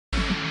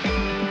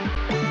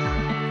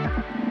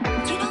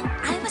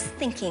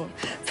thinking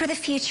for the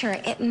future,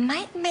 it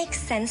might make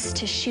sense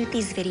to shoot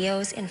these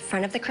videos in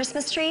front of the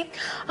Christmas tree.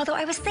 Although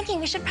I was thinking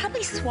we should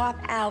probably swap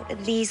out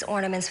these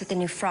ornaments with the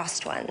new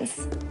frost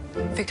ones.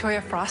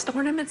 Victoria Frost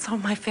ornaments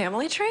on my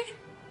family tree?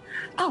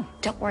 Oh,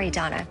 don't worry,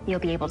 Donna. You'll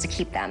be able to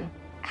keep them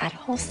at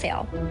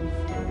wholesale.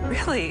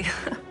 Really?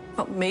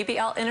 Well, maybe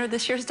I'll enter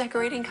this year's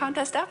decorating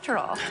contest after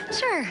all.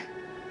 Sure.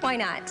 Why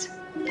not?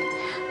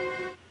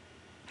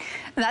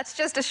 That's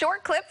just a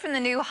short clip from the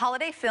new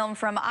holiday film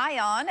from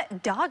Ion,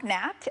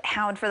 Dognapped,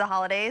 Hound for the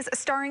Holidays,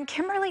 starring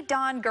Kimberly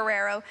Dawn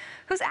Guerrero,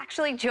 who's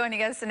actually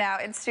joining us now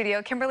in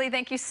studio. Kimberly,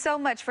 thank you so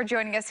much for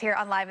joining us here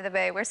on Live in the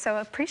Bay. We're so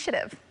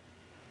appreciative.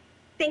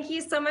 Thank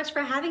you so much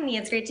for having me.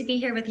 It's great to be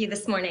here with you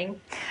this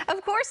morning.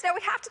 Of course. Now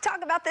we have to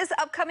talk about this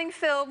upcoming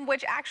film,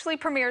 which actually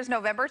premieres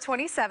November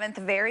 27th.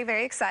 Very,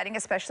 very exciting,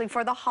 especially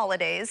for the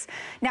holidays.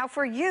 Now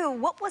for you,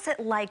 what was it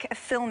like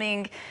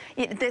filming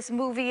this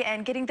movie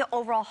and getting the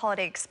overall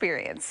holiday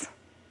experience?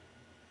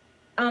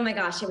 Oh my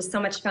gosh, it was so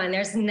much fun.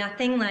 There's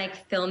nothing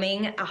like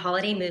filming a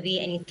holiday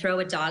movie and you throw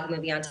a dog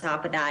movie on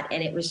top of that.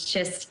 And it was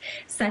just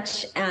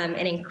such an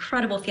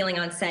incredible feeling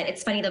on set.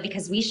 It's funny though,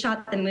 because we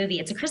shot the movie,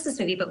 it's a Christmas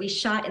movie, but we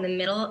shot in the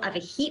middle of a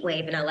heat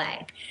wave in LA.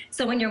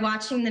 So when you're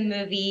watching the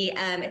movie,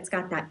 it's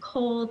got that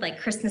cold, like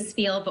Christmas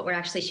feel, but we're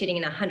actually shooting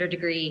in a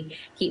 100-degree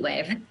heat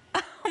wave.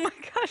 Oh my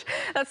gosh,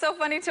 that's so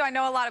funny too. I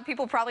know a lot of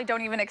people probably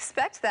don't even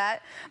expect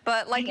that,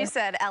 but like you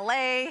said,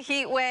 LA,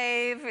 heat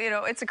wave, you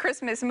know, it's a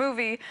Christmas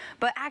movie,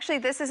 but actually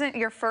this isn't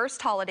your first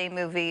holiday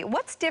movie.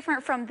 What's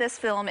different from this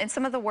film and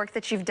some of the work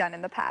that you've done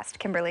in the past,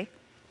 Kimberly?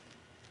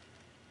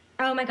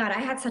 Oh my God,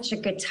 I had such a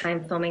good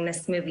time filming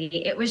this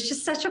movie. It was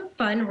just such a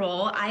fun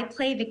role. I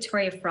play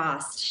Victoria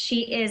Frost.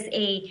 She is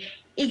a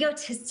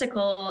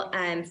egotistical,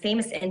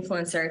 famous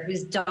influencer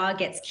whose dog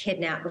gets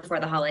kidnapped before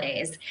the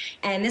holidays.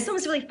 And this one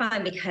was really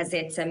fun because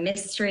it's a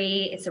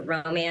mystery, it's a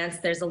romance,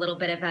 there's a little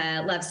bit of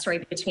a love story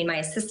between my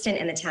assistant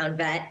and the town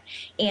vet.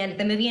 And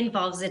the movie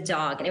involves a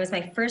dog. And it was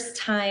my first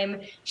time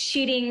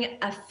shooting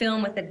a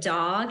film with a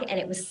dog, and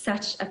it was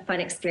such a fun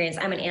experience.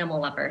 I'm an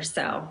animal lover,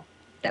 so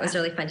that was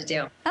really fun to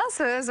do. Oh,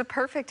 so it was a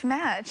perfect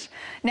match.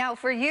 Now,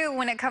 for you,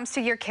 when it comes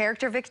to your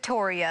character,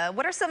 Victoria,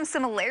 what are some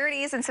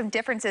similarities and some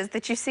differences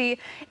that you see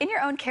in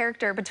your own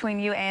character between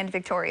you and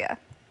Victoria?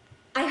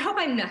 I hope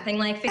I'm nothing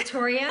like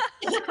Victoria.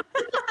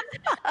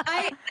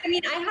 I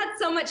mean, I had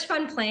so much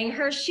fun playing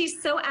her.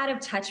 She's so out of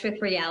touch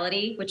with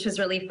reality, which was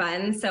really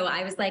fun. So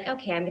I was like,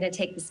 okay, I'm going to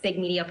take this big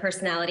media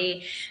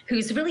personality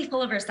who's really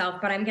full of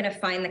herself, but I'm going to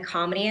find the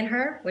comedy in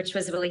her, which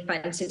was really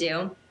fun to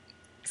do.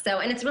 So,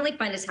 and it's really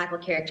fun to tackle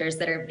characters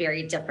that are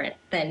very different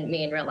than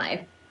me in real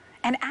life.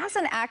 And as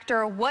an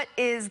actor, what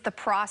is the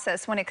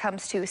process when it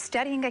comes to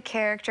studying a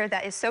character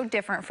that is so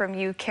different from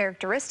you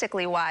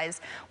characteristically wise?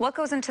 What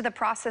goes into the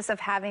process of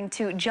having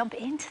to jump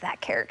into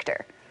that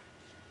character?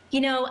 You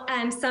know,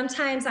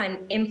 sometimes I'm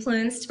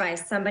influenced by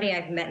somebody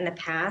I've met in the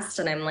past,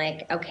 and I'm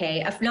like,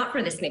 okay, if not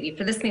for this movie.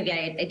 For this movie,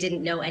 I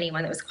didn't know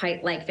anyone that was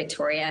quite like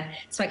Victoria,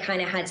 so I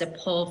kind of had to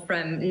pull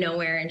from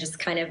nowhere and just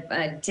kind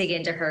of dig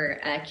into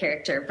her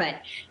character. But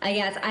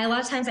yes, a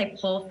lot of times I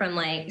pull from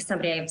like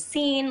somebody I've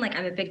seen. Like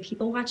I'm a big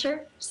people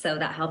watcher, so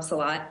that helps a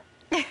lot.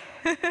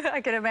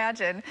 I can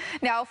imagine.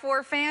 Now,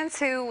 for fans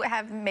who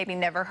have maybe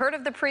never heard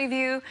of the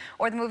preview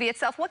or the movie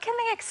itself, what can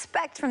they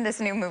expect from this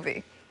new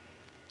movie?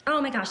 Oh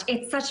my gosh,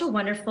 it's such a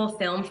wonderful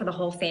film for the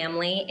whole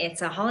family.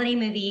 It's a holiday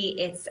movie,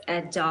 it's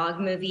a dog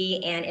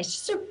movie, and it's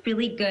just a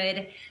really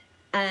good,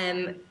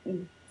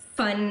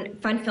 fun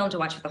film to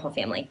watch with the whole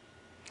family.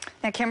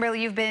 Now, Kimberly,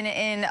 you've been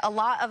in a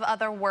lot of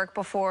other work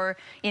before.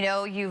 You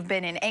know, you've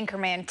been in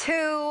Anchorman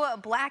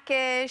 2,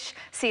 Blackish,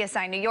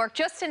 CSI New York,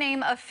 just to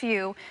name a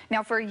few.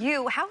 Now, for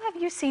you, how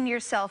have you seen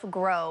yourself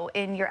grow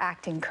in your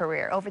acting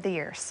career over the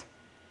years?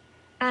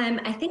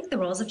 I think the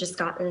roles have just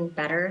gotten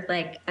better.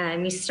 Like,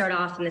 you start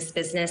off in this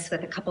business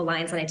with a couple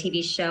lines on a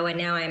TV show, and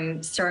now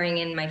I'm starring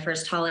in my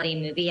first holiday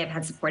movie. I've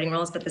had supporting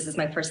roles, but this is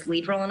my first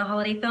lead role in a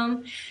holiday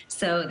film.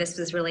 So this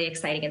was really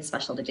exciting and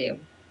special to do.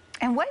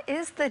 And what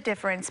is the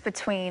difference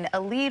between a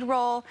lead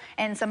role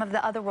and some of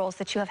the other roles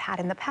that you have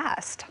had in the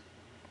past?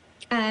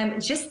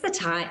 Just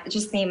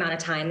the amount of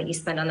time that you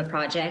spend on the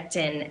project,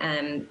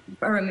 and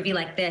or a movie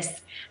like this,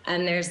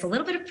 there's a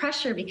little bit of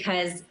pressure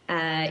because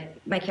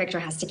my character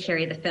has to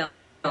carry the film.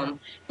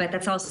 But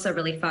that's also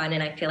really fun,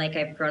 and I feel like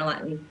I've grown a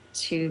lot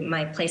into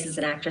my place as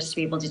an actress to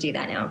be able to do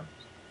that now.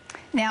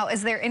 Now,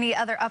 is there any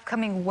other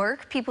upcoming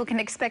work people can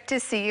expect to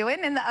see you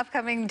in the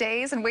upcoming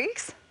days and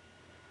weeks?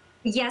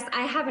 Yes,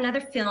 I have another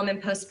film in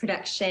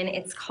post-production.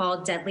 It's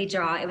called Deadly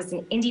Draw. It was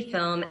an indie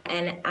film,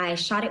 and I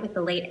shot it with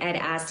the late Ed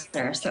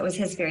Asner, so it was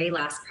his very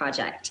last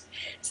project.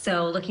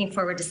 So looking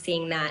forward to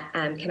seeing that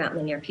come out in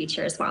the near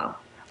future as well.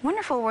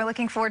 Wonderful. We're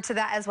looking forward to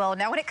that as well.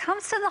 Now, when it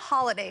comes to the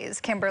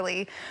holidays,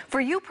 Kimberly, for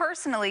you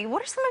personally,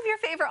 what are some of your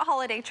favorite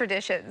holiday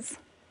traditions?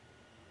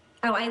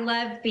 Oh, I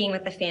love being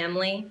with the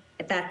family.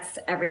 That's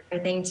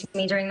everything to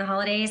me during the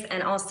holidays.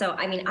 And also,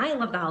 I mean, I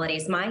love the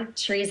holidays. My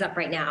tree is up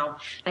right now.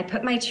 I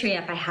put my tree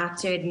up, I have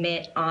to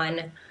admit,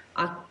 on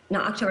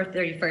not October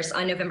 31st,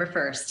 on November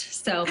 1st.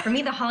 So for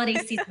me, the holiday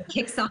season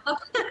kicks off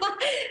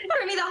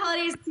For me, the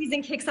holiday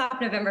season kicks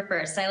off November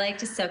 1st. I like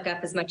to soak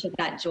up as much of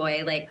that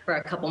joy, like for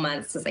a couple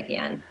months as I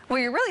can. Well,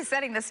 you're really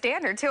setting the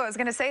standard, too. I was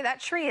going to say that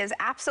tree is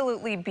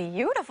absolutely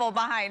beautiful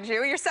behind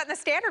you. You're setting the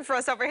standard for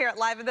us over here at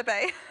Live in the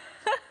Bay.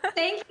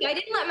 Thank you. I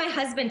didn't let my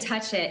husband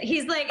touch it.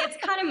 He's like, it's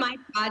kind of my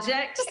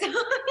project. So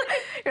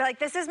You're like,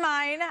 this is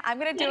mine. I'm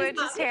going to do it.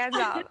 Just hands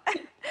off.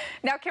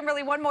 Now,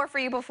 Kimberly, one more for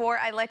you before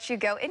I let you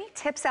go. Any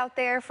tips out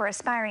there for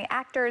aspiring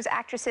actors,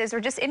 actresses,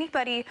 or just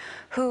anybody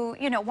who,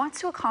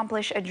 wants to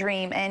accomplish a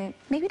dream and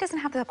maybe doesn't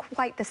have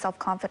quite the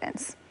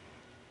self-confidence?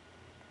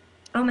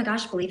 oh my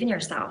gosh, believe in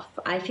yourself.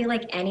 I feel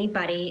like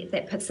anybody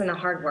that puts in the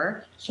hard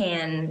work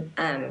can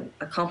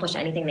accomplish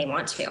anything they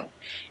want to.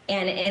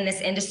 And in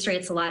this industry,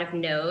 it's a lot of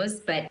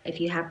no's, but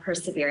if you have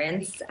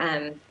perseverance,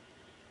 I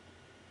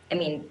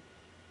mean,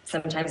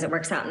 sometimes it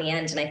works out in the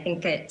end. And I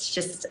think it's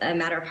just a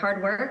matter of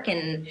hard work,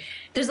 and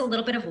there's a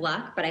little bit of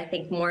luck, but I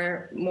think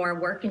more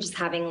work and just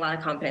having a lot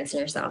of confidence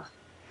in yourself.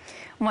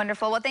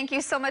 Wonderful. Well, thank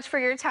you so much for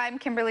your time,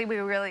 Kimberly. We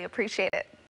really appreciate it.